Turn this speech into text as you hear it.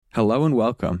Hello and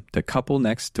welcome to Couple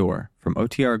Next Door from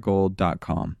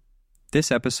OTRGold.com. This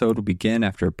episode will begin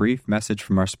after a brief message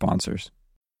from our sponsors.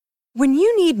 When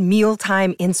you need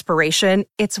mealtime inspiration,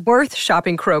 it's worth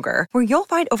shopping Kroger, where you'll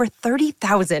find over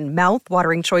 30,000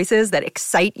 mouth-watering choices that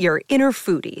excite your inner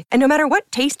foodie. And no matter what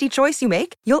tasty choice you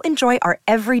make, you'll enjoy our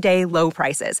everyday low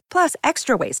prices, plus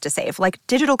extra ways to save, like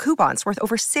digital coupons worth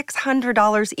over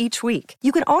 $600 each week.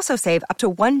 You can also save up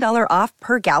to $1 off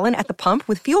per gallon at the pump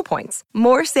with fuel points.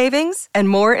 More savings and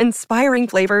more inspiring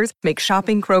flavors make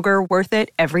shopping Kroger worth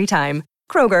it every time.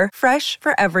 Kroger, fresh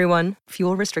for everyone.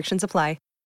 Fuel restrictions apply.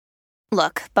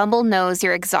 Look, Bumble knows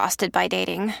you're exhausted by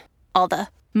dating. All the,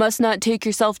 must not take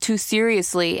yourself too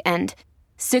seriously, and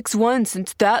 6'1"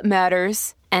 since that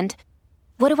matters, and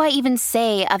what do I even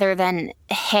say other than,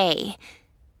 hey?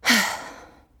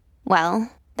 Well,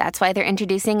 that's why they're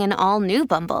introducing an all-new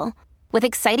Bumble, with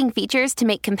exciting features to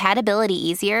make compatibility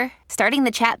easier, starting the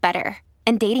chat better,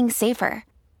 and dating safer.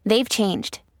 They've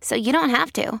changed, so you don't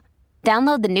have to.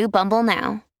 Download the new Bumble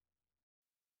now.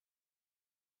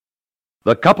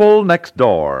 The Couple Next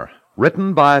Door,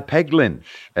 written by Peg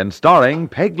Lynch and starring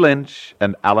Peg Lynch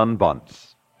and Alan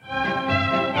Bunce.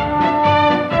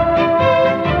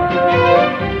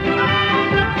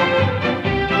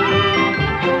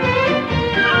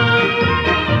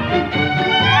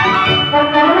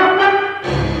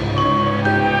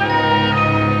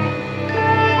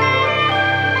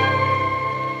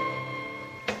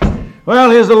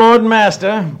 Well, here's the Lord and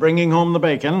Master, bringing home the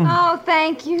bacon. Oh,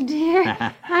 thank you,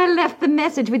 dear. I left the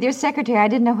message with your secretary. I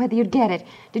didn't know whether you'd get it.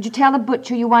 Did you tell the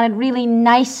butcher you wanted really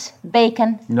nice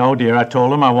bacon? No, dear, I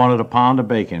told him I wanted a pound of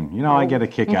bacon. You know, I get a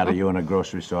kick out of you in a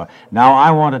grocery store. Now,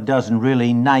 I want a dozen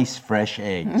really nice, fresh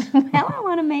eggs. Well, I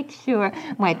want to make sure.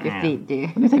 Wipe your feet, dear.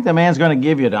 What do you think the man's going to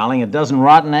give you, darling? A dozen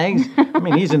rotten eggs? I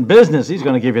mean, he's in business. He's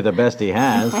going to give you the best he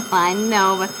has. Well, I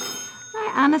know, but...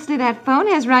 honestly, that phone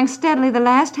has rung steadily the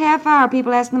last half hour.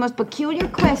 People asking the most peculiar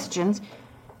questions.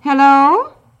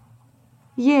 Hello?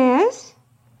 Yes?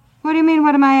 What do you mean,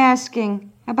 what am I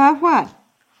asking? About what?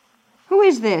 Who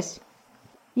is this?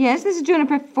 Yes, this is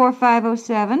Juniper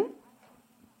 4507.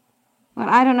 Well,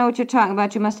 I don't know what you're talking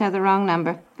about. You must have the wrong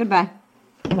number. Goodbye.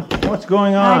 What's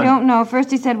going on? I don't know.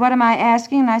 First he said, what am I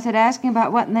asking? And I said, asking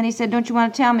about what? And then he said, don't you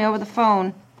want to tell me over the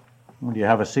phone? Well, do you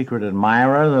have a secret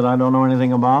admirer that I don't know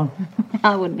anything about?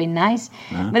 That would be nice.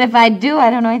 Huh? But if I do, I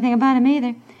don't know anything about him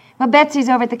either. Well, Betsy's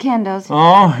over at the Kendalls.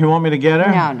 Oh, you want me to get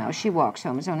her? No, she walks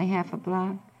home. It's only half a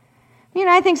block. You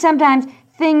know, I think sometimes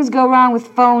things go wrong with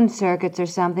phone circuits or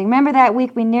something. Remember that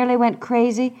week we nearly went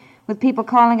crazy with people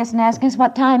calling us and asking us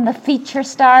what time the feature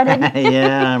started?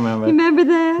 Yeah, I remember. You remember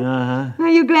that? Uh-huh.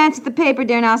 Well, you glance at the paper,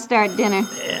 dear, and I'll start dinner.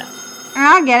 Yeah.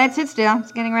 I'll get it. Sit still.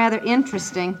 It's getting rather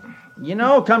interesting. You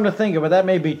know, come to think of it, that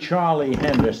may be Charlie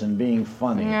Henderson being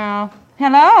funny. No.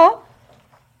 Hello?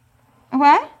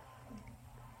 What?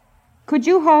 Could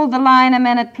you hold the line a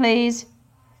minute, please?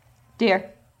 Dear,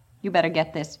 you better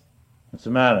get this. What's the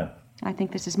matter? I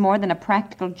think this is more than a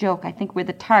practical joke. I think we're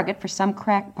the target for some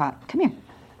crackpot. Come here.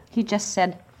 He just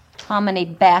said, how many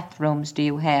bathrooms do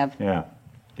you have? Yeah,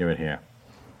 give it here.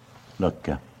 Look,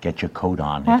 get your coat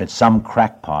on. What? If it's some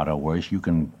crackpot or worse, you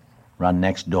can run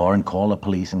next door and call the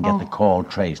police and get the call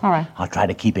traced. All right. I'll try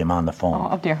to keep him on the phone.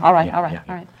 Oh, dear. All right, Yeah, all right, yeah,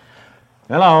 all right.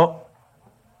 Hello?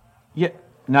 Yeah.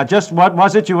 Now, just what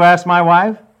was it you asked my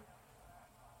wife?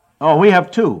 Oh, we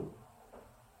have two.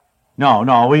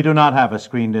 No, we do not have a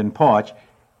screened-in porch.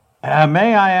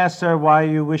 May I ask, sir, why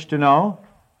you wish to know?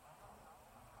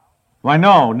 Why,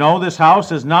 no, this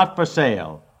house is not for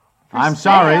sale. I'm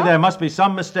sorry, there must be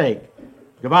some mistake.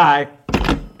 Goodbye.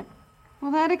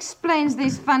 Well, that explains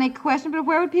these funny questions, but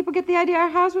where would people get the idea our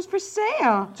house was for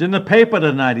sale? It's in the paper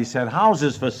tonight, he said.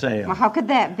 Houses for sale. Well, how could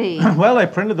that be? Well, they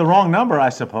printed the wrong number, I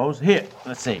suppose. Here,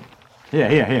 let's see.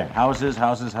 Here. Houses.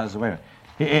 Wait a minute.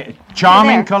 Here.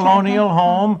 Charming colonial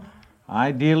home,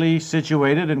 ideally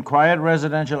situated in quiet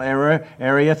residential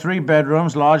area, 3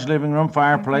 bedrooms, large living room,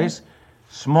 fireplace,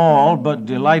 small but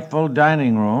delightful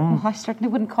dining room. Well, I certainly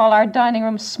wouldn't call our dining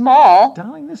room small.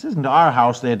 Darling, this isn't our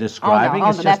house they're describing.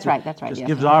 Oh, no, that's right. Just Yes.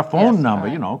 gives our phone number,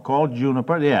 right. Call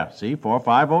Juniper. Yeah, see,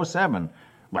 4507.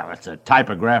 Well, it's a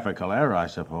typographical error, I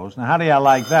suppose. Now, how do you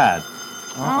like that?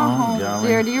 Oh, darling.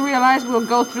 dear, do you realize we'll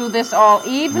go through this all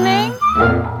evening?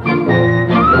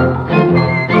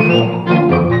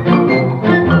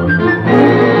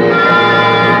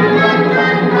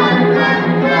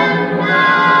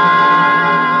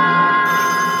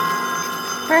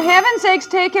 For heaven's sakes,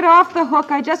 take it off the hook.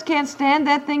 I just can't stand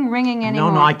that thing ringing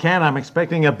anymore. No, I can't. I'm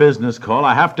expecting a business call.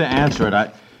 I have to answer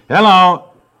it. Hello?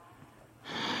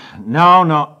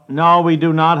 No, we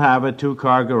do not have a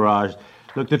 2-car garage.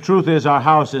 Look, the truth is our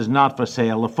house is not for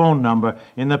sale. The phone number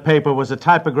in the paper was a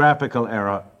typographical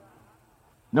error.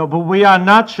 No, but we are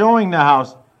not showing the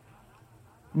house.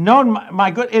 No,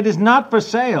 my good, it is not for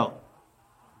sale.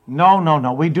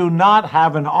 No, we do not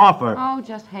have an offer. Oh,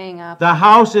 just hang up. The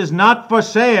house is not for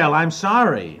sale. I'm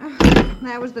sorry.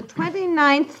 That was the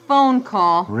 29th phone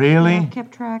call. Really? Yeah, I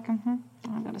kept track.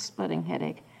 I've got a splitting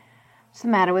headache. What's the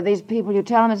matter with these people? You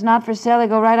tell them it's not for sale, they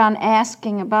go right on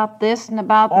asking about this and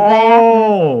about that.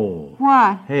 Oh!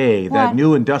 What? Hey, What? that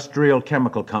new industrial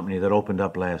chemical company that opened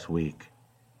up last week.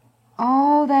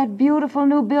 Oh, that beautiful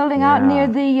new building out Yeah. near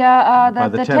By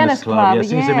the tennis club. Yeah, it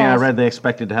seems to me I read they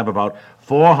expected to have about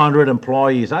 400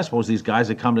 employees. I suppose these guys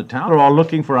that come to town are all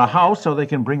looking for a house so they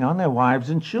can bring on their wives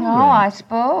and children. Oh, I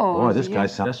suppose. Boy, this guy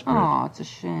sounds desperate. Oh, it's a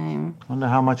shame. Wonder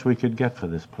how much we could get for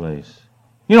this place.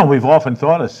 You know, we've often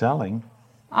thought of selling.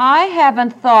 I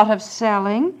haven't thought of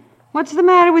selling. What's the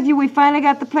matter with you? We finally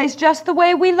got the place just the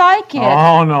way we like it.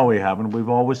 Oh, no, we haven't. We've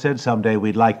always said someday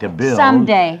we'd like to build.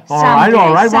 Someday. All right.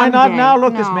 Why not Someday. now?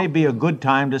 Look, this No. may be a good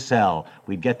time to sell.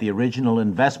 We'd get the original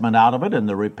investment out of it and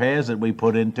the repairs that we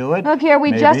put into it. Look here,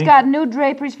 we maybe. just got new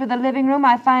draperies for the living room.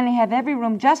 I finally have every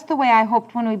room just the way I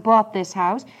hoped when we bought this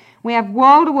house. We have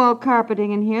wall-to-wall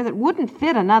carpeting in here that wouldn't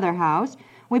fit another house.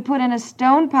 We put in a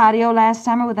stone patio last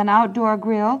summer with an outdoor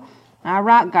grill. Our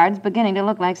rock garden's beginning to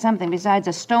look like something besides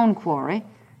a stone quarry.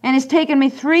 And it's taken me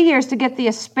 3 years to get the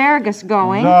asparagus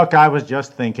going. Look, I was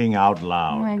just thinking out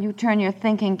loud. Well, you turn your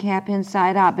thinking cap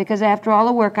inside out, because after all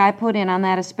the work I put in on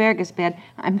that asparagus bed,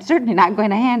 I'm certainly not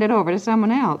going to hand it over to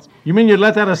someone else. You mean you'd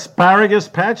let that asparagus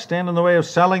patch stand in the way of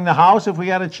selling the house if we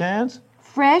had a chance?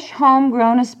 Fresh,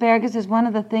 homegrown asparagus is one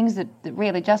of the things that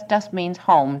really just means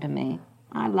home to me.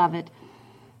 I love it.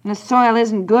 And the soil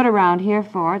isn't good around here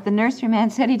for it. The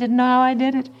nurseryman said he didn't know how I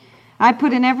did it. I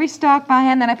put in every stalk by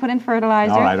hand, then I put in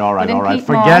fertilizer. All right. put in peat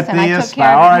Forget moss, and I the took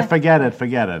care of asparagus. All it. right,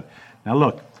 forget it. Now,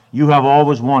 look, you have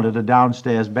always wanted a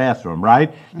downstairs bathroom,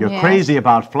 right? You're Yes. crazy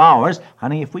about flowers.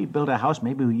 Honey, if we build a house,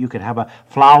 maybe you could have a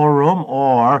flower room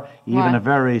or even What? a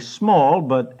very small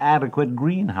but adequate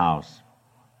greenhouse.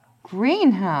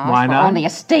 Greenhouse? Why Well, not? only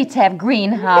estates have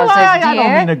greenhouses, Well, I dear.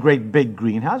 don't mean a great big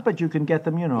greenhouse, but you can get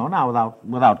them, now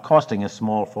without costing a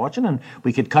small fortune, and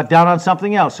we could cut down on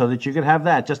something else so that you could have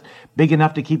that, just big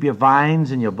enough to keep your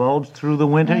vines and your bulbs through the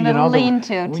winter. A little the-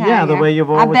 lean-to, Tiger. Yeah, the way you've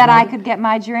I always bet I wanted. could get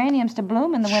my geraniums to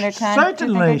bloom in the wintertime.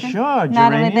 Certainly, sure,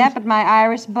 Not only geraniums. that, but my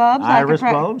iris bulbs. Iris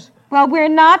bulbs? Well, we're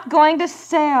not going to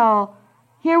sell.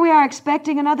 Here we are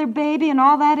expecting another baby and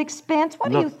all that expense.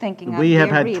 What are you thinking of, We have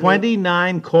dear, had really?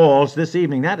 29 calls this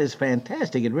evening. That is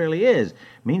fantastic. It really is.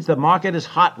 Means the market is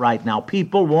hot right now.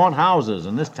 People want houses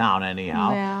in this town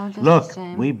anyhow. Well, just Look, the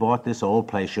same. we bought this old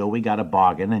place. Sure, we got a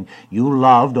bargain, and you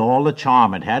loved all the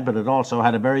charm it had, but it also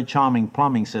had a very charming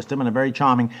plumbing system and a very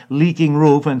charming leaking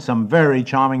roof and some very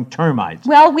charming termites.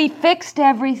 Well, we fixed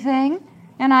everything,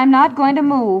 and I'm not going to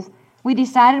move. We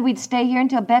decided we'd stay here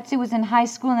until Betsy was in high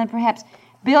school and then perhaps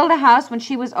build a house when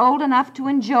she was old enough to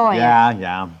enjoy it.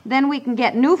 Yeah. Then we can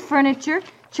get new furniture.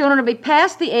 Children will be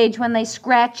past the age when they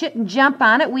scratch it and jump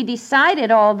on it. We decided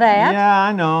all that. Yeah,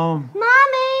 I know.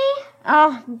 Mommy!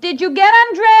 Oh, did you get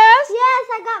undressed? Yes,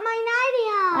 I got my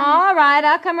nightie on. All right,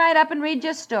 I'll come right up and read you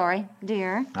a story,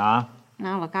 dear. Huh?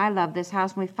 Now, look, I love this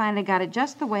house, and we finally got it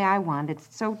just the way I want. It's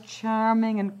so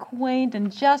charming and quaint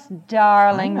and just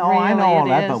darling, I know really, all it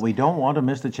that, is. but we don't want to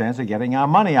miss the chance of getting our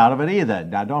money out of it either.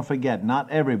 Now, don't forget, not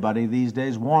everybody these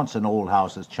days wants an old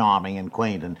house that's charming and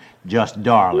quaint and just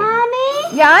darling.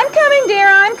 Mommy? Yeah, I'm coming, dear,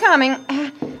 I'm coming.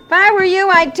 If I were you,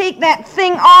 I'd take that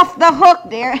thing off the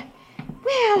hook, dear.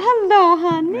 Well, hello,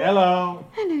 honey. Hello.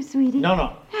 Hello, sweetie.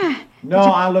 No. Pick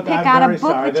out a very book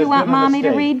sorry. that you There's want been a Mommy to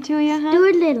mistake. read to you, huh?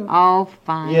 Stuart Little. Oh,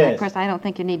 fine. Yes. Of course, I don't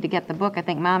think you need to get the book. I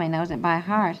think Mommy knows it by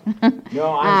heart.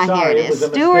 No, I'm sorry. Here It it was is.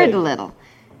 a Stuart mistake. Little.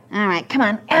 All right, come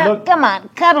on. Look- Come on.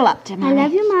 Cuddle up to me. I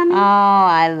love you, Mommy. Oh,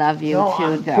 I love you No,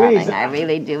 too, please, darling. I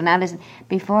really do. Now, listen,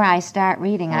 before I start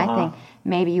reading, I think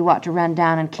maybe you ought to run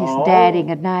down and kiss Daddy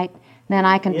goodnight. Then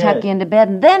I can tuck Yes. you into bed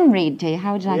and then read to you.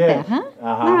 How would you like Yes. that, huh?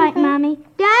 All right, Mommy.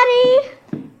 Daddy!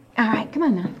 All right, come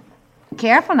on now.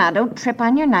 Careful now. Don't trip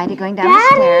on your nightie going down the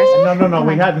stairs. No,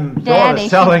 we hadn't thought Daddy, of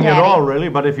selling she's it Daddy. all, really,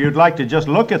 but if you'd like to just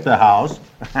look at the house.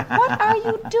 What are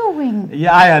you doing?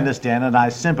 Yeah, I understand, and I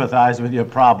sympathize with your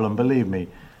problem, believe me.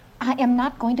 I am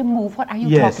not going to move. What are you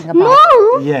Yes. talking about?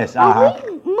 Move? Yes, Are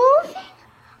we moving?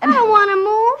 I don't want to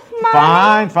move,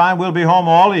 Mommy. Fine, we'll be home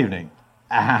all evening.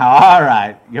 All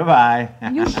right, goodbye.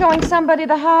 You showing somebody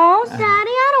the house? Daddy,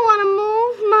 I don't want to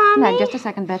move, Mommy? Now, just a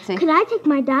second, Betsy. Could I take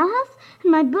my dollhouse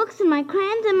and my books and my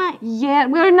crayons and my... Yeah,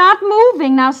 we're not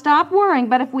moving. Now, stop worrying.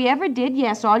 But if we ever did,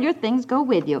 yes, all your things go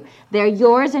with you. They're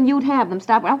yours and you'd have them.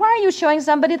 Stop. Why are you showing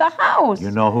somebody the house?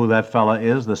 You know who that fella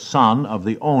is? The son of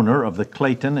the owner of the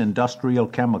Clayton Industrial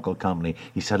Chemical Company.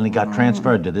 He suddenly got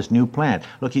transferred to this new plant.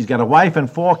 Look, he's got a wife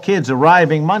and 4 kids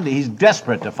arriving Monday. He's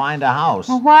desperate to find a house.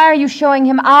 Well, why are you showing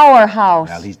him our house?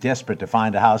 Well, he's desperate to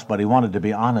find a house, but he wanted to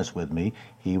be honest with me.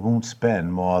 He won't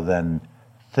spend more than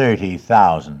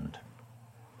 $30,000.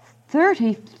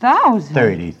 30,000?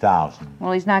 30,000.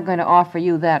 Well, he's not going to offer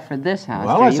you that for this house.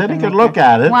 Well, dear. I You said he can could make look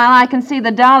that- at it. Well, I can see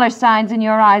the dollar signs in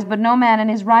your eyes, but no man in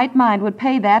his right mind would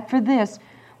pay that for this.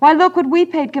 Why, look what we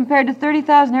paid compared to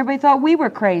 30,000. Everybody thought we were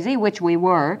crazy, which we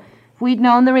were. If we'd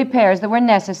known the repairs that were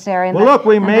necessary. And Well, look,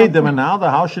 we made them, and now the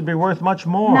house should be worth much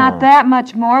more. Not that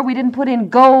much more. We didn't put in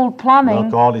gold plumbing.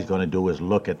 Look, all he's going to do is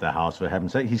look at the house, for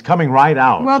heaven's sake. He's coming right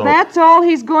out. Well, so... that's all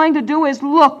he's going to do is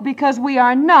look, because we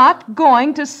are not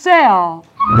going to sell.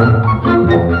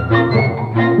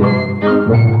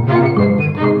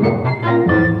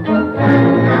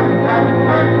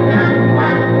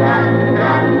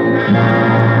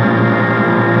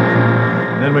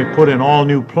 Then we put in all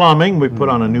new plumbing. We put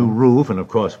on a new roof, and of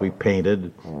course we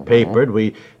painted, papered.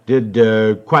 We did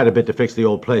quite a bit to fix the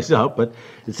old place up, but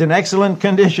it's in excellent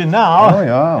condition now. Oh,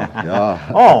 yeah.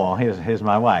 Oh, here's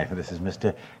my wife. This is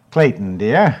Mr. Clayton,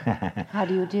 dear. How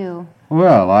do you do?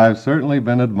 Well, I've certainly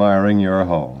been admiring your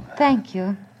home. Thank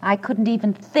you. I couldn't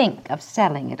even think of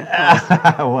selling it, of course.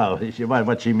 Well,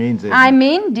 what she means is... I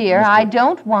mean, dear, I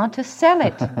don't want to sell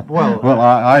it. Well,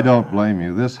 I don't blame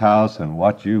you. This house and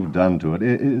what you've done to it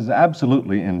is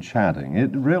absolutely enchanting.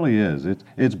 It really is.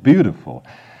 It's beautiful.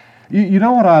 You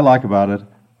know what I like about it?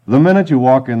 The minute you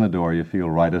walk in the door, you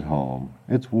feel right at home.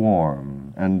 It's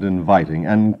warm and inviting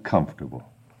and comfortable.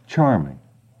 Charming.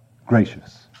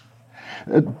 Gracious.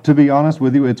 To be honest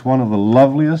with you, it's one of the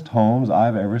loveliest homes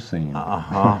I've ever seen.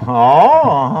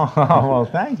 Oh, well,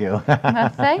 thank you. Well,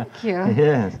 thank you.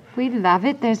 Yes. We love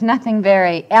it. There's nothing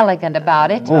very elegant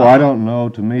about it. Oh, I don't know.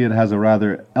 To me, it has a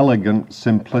rather elegant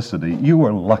simplicity. You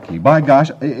were lucky. By gosh,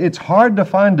 it's hard to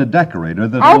find a decorator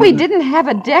that... Oh, we didn't have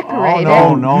a decorator.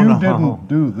 Oh, no. You didn't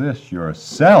do this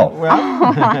yourself. Oh,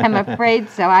 I'm afraid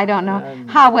so. I don't know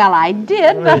how well I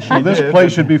did, but... Well, this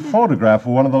place should be photographed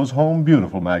for one of those Home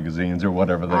Beautiful magazines or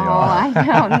whatever they Oh, are. I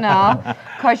don't know. Of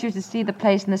course, you should see the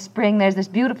place in the spring. There's this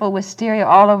beautiful wisteria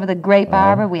all over the grape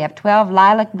arbor. We have 12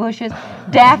 lilac bushes,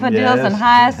 daffodils Yes. and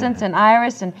hyacinths and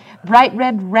iris and bright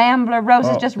red rambler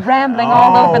roses just rambling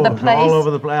all over the place. All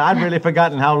over the place. I'd really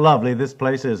forgotten how lovely this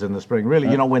place is in the spring. Really,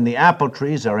 you know, when the apple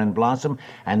trees are in blossom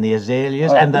and the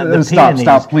azaleas and the peonies.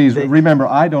 Stop, please. Remember,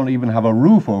 I don't even have a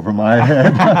roof over my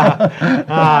head.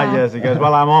 Yes, he goes,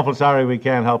 well, I'm awful sorry we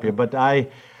can't help you, but I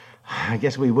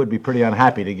guess we would be pretty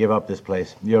unhappy to give up this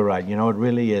place. You're right. You know, it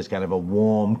really is kind of a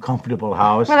warm, comfortable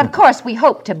house. Well, of course, we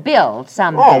hope to build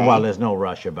someday. Oh, well, there's no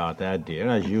rush about that, dear,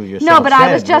 as you yourself No, but said.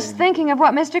 I was just thinking of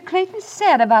what Mr. Clayton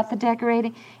said about the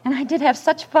decorating, and I did have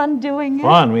such fun doing it.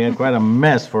 Fun. We had quite a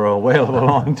mess for a whale of a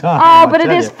long time. Oh, I'll but it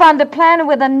tell is you. fun to plan, and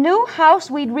with a new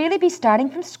house, we'd really be starting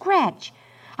from scratch.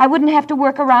 I wouldn't have to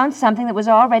work around something that was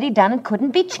already done and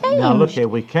couldn't be changed. Now, look here,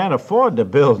 we can't afford to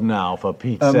build now, for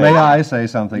Pete's sake. May I say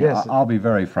something? Yes. I'll be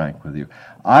very frank with you.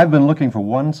 I've been looking for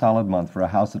 1 solid month for a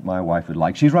house that my wife would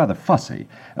like. She's rather fussy.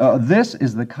 This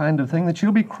is the kind of thing that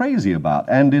she'll be crazy about,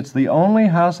 and it's the only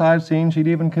house I've seen she'd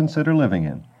even consider living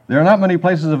in. There are not many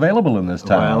places available in this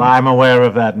town. Well, I'm aware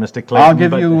of that, Mr. Clayton. I'll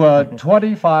give but you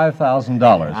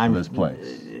 $25,000 for this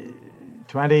place.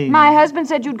 20... My husband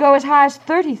said you'd go as high as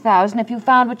 $30,000 if you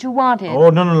found what you wanted. Oh,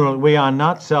 no. We are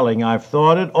not selling. I've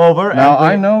thought it over. Now, and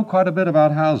I know quite a bit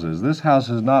about houses. This house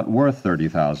is not worth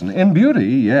 $30,000. In beauty,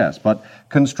 yes, but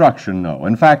construction, no.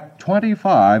 In fact,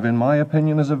 25, in my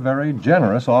opinion, is a very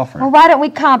generous offer. Well, why don't we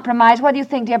compromise? What do you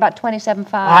think, dear, about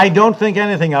 $27,500? I don't think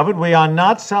anything of it. We are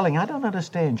not selling. I don't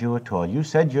understand you at all. You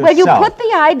said yourself. Well, you put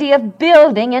the idea of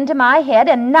building into my head,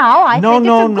 and now I think it's a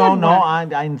good one. No.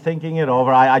 I'm thinking it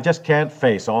over. I just can't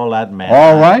face all that mess.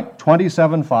 All right,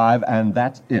 27.5, and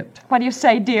that's it. What do you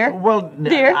say, dear? Well,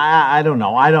 Dear? I don't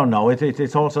know.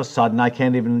 It's all so sudden. I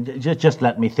can't even... Just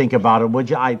let me think about it, would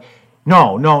you?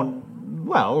 No.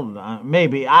 Well,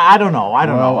 maybe. I don't know. I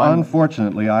don't know. Well,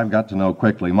 unfortunately, I've got to know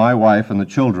quickly. My wife and the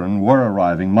children were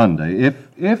arriving Monday.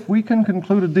 If we can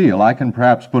conclude a deal, I can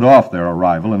perhaps put off their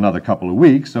arrival another couple of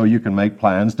weeks so you can make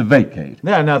plans to vacate.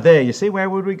 Now, there, you see, where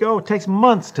would we go? It takes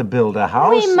months to build a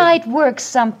house. We might work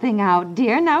something out,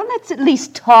 dear. Now, let's at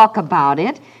least talk about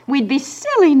it. We'd be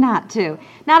silly not to.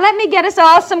 Now, let me get us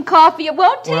all some coffee. It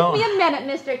won't take me a minute,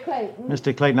 Mr. Clayton.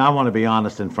 Mr. Clayton, I want to be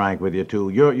honest and frank with you, too.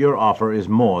 Your offer is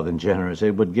more than generous.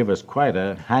 It would give us quite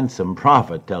a handsome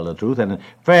profit, tell the truth. And in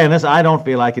fairness, I don't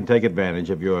feel I can take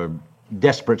advantage of your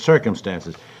desperate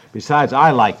circumstances. Besides,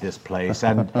 I like this place,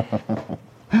 and...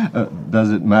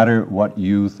 Does it matter what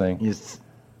you think?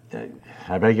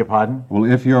 I beg your pardon? Well,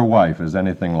 if your wife is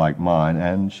anything like mine,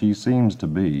 and she seems to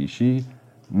be, she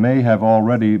may have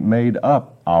already made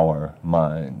up our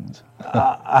minds.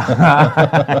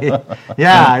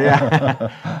 Yeah.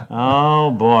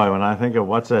 Oh, boy, when I think of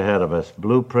what's ahead of us.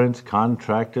 Blueprints,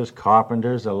 contractors,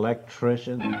 carpenters,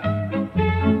 electricians...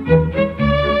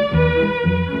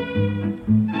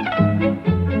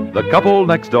 The Couple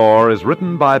Next Door is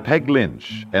written by Peg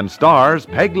Lynch and stars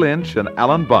Peg Lynch and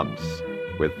Alan Bunce,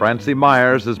 with Francie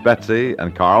Myers as Betsy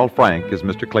and Carl Frank as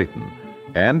Mr. Clayton.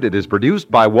 And it is produced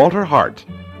by Walter Hart.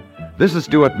 This is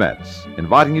Stuart Metz,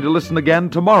 inviting you to listen again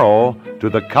tomorrow to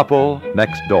The Couple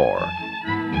Next Door.